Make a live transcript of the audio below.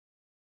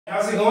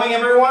How's it going,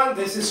 everyone?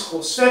 This is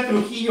Jose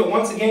Trujillo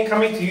once again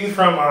coming to you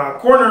from a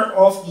corner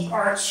of the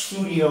art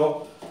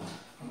studio,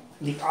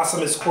 the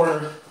awesomest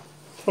corner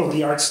of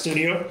the art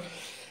studio.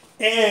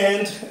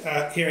 And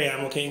here I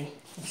am, okay?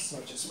 It's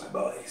not just my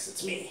boys,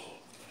 it's me.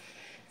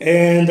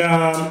 And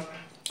I'm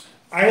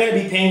going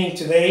to be painting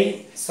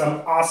today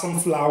some awesome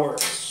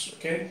flowers,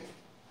 okay?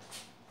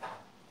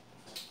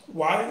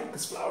 Why?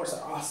 Because flowers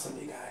are awesome,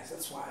 you guys,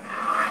 that's why.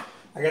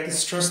 I got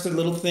this trusted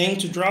little thing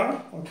to draw,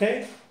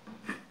 okay?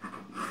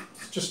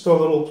 Just a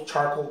little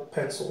charcoal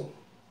pencil.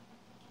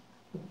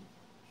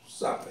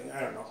 Something, I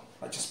don't know.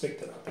 I just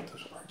picked it up at the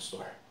art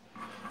store.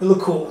 It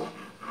looked cool.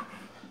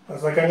 I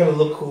was like, I'm gonna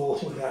look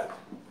cool with that.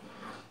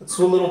 Let's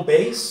do a little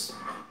base.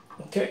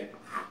 Okay.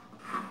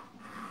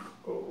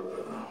 Oh.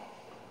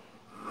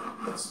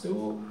 Let's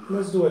do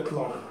it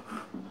long.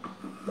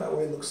 That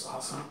way it looks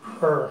awesome.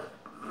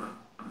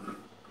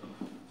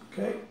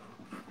 Okay.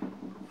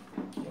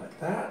 Like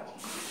that.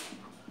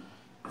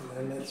 And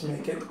then let's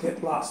make it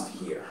get lost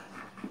here.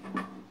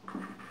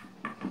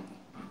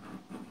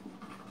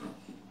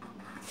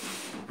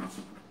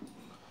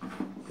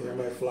 Here are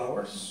my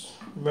flowers.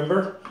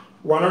 Remember,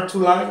 1 or 2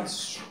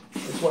 lines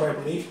is what I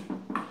believe.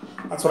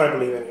 That's what I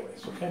believe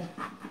anyways, okay?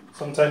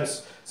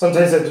 Sometimes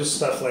I do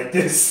stuff like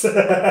this. The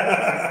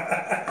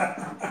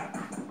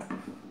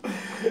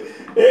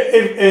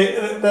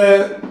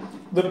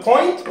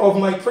point of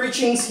my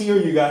preachings here,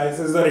 you guys,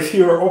 is that if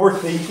you're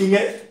overthinking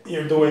it,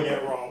 you're doing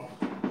it wrong.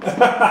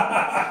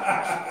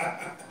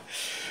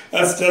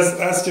 That's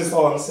just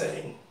all I'm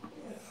saying.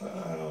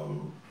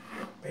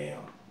 Bam.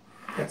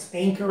 Let's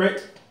anchor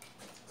it.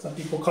 Some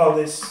people call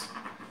this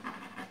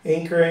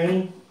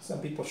anchoring. Some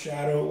people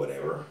shadow,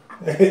 whatever.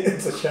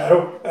 It's a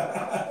shadow.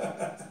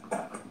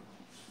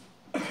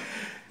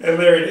 And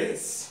there it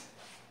is.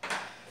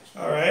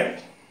 All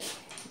right.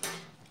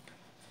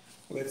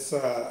 Let's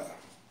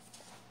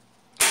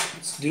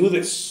do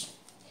this.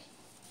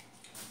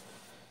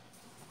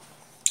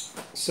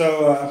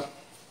 So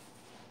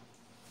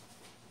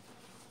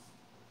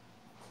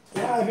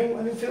yeah, I've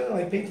been feeling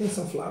like painting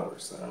some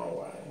flowers. I don't know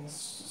why.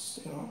 It's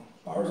just,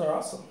 flowers are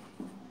awesome.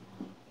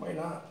 Why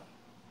not?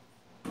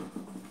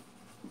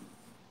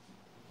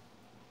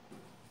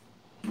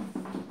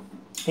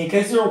 In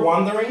case you're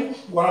wondering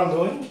what I'm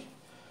doing,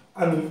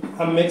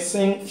 I'm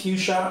mixing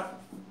fuchsia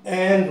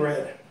and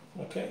red.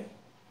 Okay.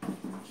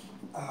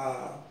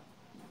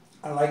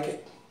 I like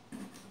it.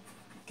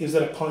 Gives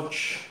it a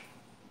punch.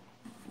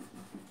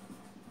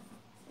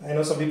 I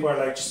know some people are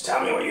like, just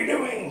tell me what you're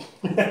doing.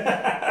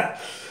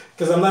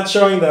 Because I'm not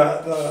showing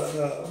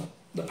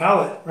the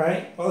palette,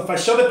 right? Well, if I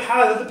show the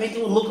palette, the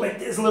painting would look like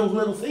this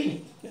little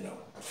thing,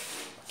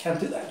 Can't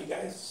do that, you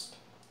guys.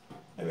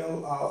 Maybe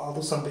I'll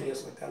do some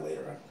videos like that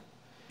later on.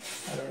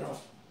 I don't know.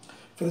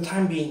 For the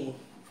time being,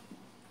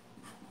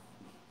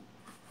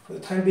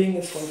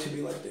 it's going to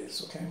be like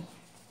this, okay?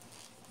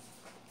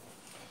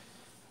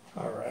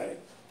 All right.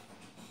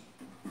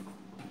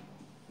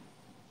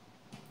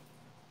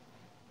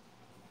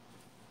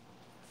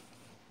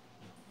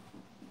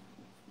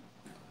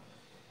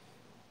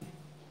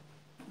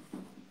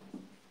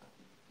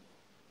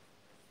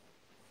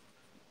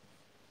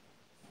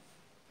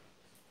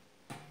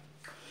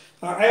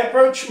 I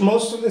approach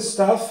most of this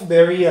stuff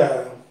very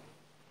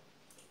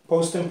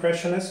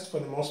post-impressionist for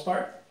the most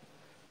part,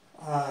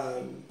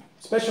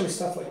 especially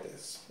stuff like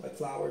this, like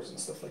flowers and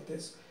stuff like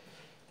this,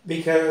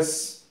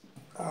 because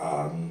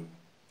I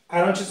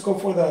don't just go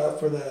for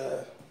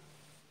the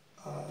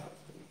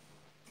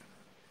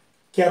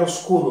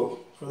chiaroscuro.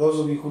 For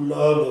those of you who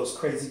love those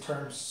crazy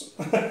terms,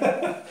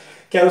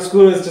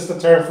 chiaroscuro is just a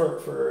term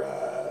for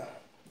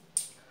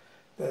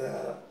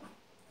the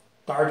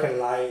dark and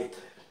light.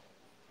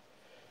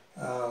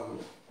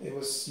 It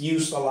was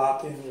used a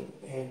lot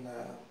in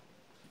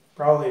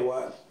probably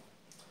what?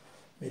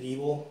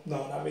 Medieval?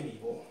 No, not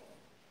medieval.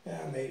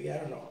 Yeah, maybe, I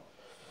don't know.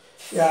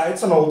 Yeah,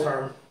 it's an old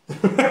term.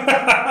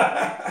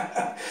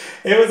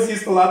 It was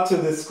used a lot to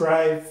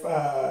describe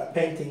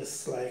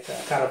paintings like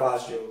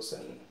Caravaggio's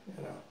and,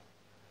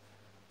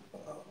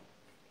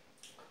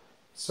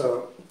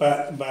 So,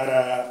 but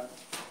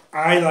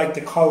I like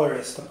the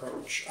colorist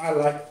approach. I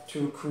like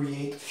to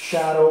create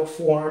shadow,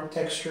 form,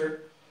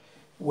 texture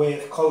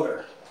with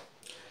color.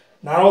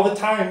 Not all the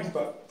time,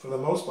 but for the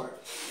most part.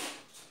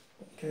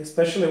 Okay,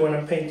 especially when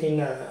I'm painting,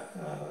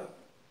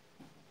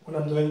 when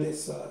I'm doing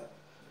this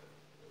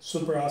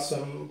super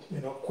awesome,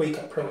 quick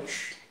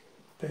approach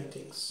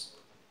paintings.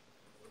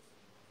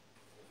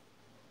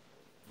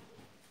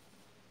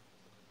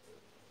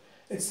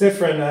 It's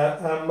different.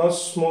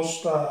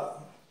 Most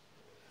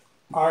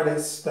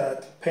artists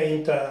that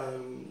paint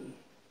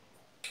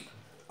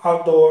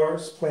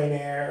outdoors, plein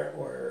air,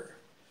 or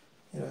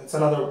it's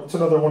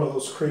another one of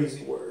those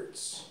crazy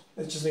words.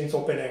 It just means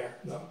open air.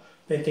 No,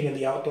 painting in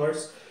the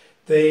outdoors.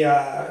 They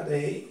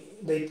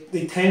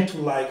tend to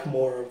like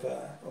more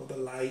of the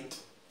light,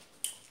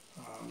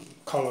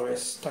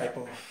 colorist type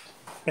of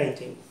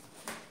painting.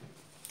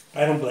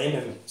 I don't blame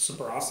him. It's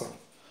super awesome.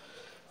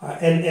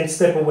 And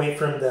step away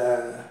from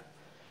the.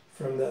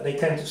 They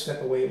tend to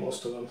step away,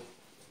 most of them,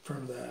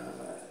 from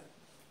the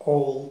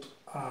old,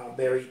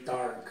 very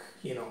dark,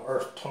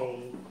 earth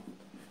tone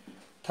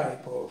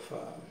type of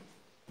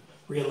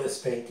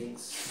realist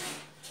paintings.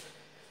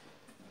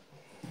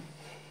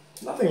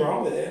 Nothing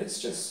wrong with it. It's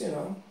just,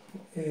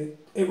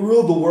 it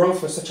ruled the world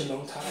for such a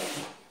long time.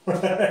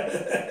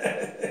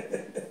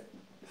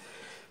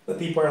 But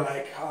people are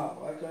like,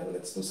 oh,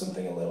 let's do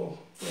something a little,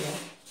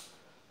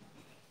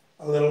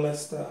 a little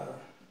less dull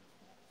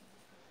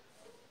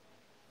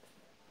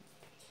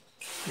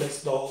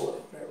or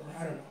whatever.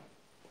 I don't know.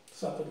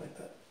 Something like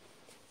that.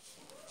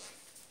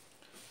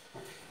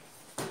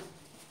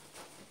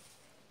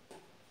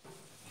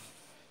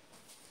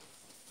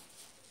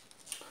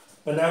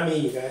 But not me,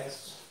 you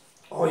guys.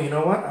 Oh, you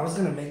know what? I was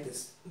gonna make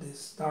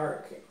this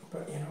dark,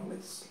 but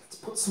let's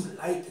put some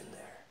light in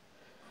there.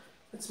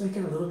 Let's make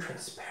it a little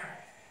transparent.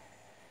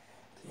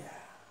 Yeah.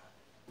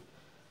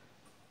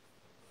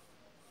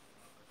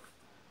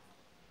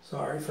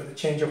 Sorry for the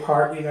change of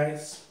heart, you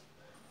guys.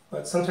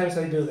 But sometimes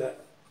I do that.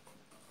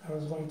 I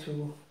was going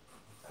to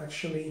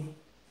actually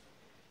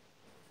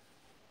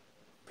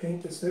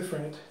paint this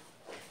different.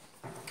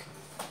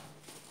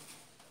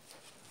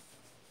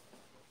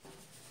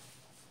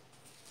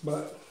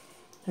 But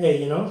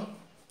hey,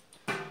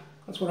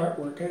 that's what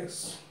artwork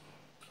is.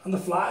 On the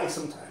fly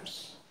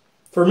sometimes.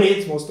 For me,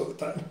 it's most of the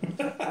time.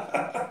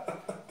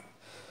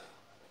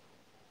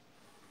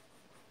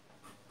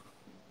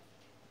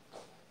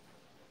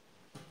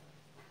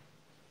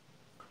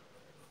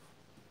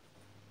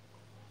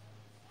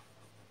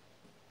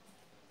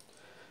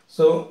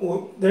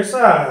 So there's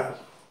a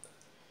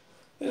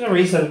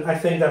reason I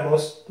think that I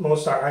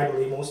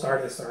believe most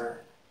artists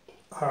are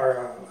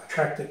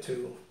attracted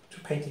to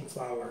painting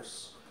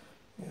flowers.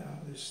 Yeah,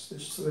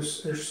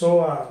 they're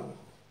so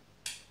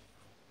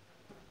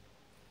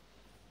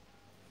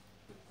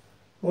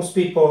most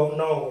people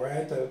know,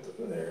 right? That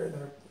they're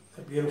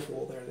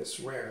beautiful. They're this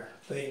rare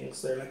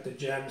things. They're like the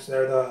gems.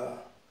 They're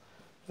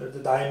the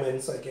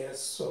diamonds, I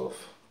guess.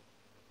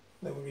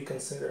 That would be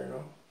considered,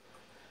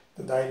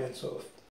 the diamonds of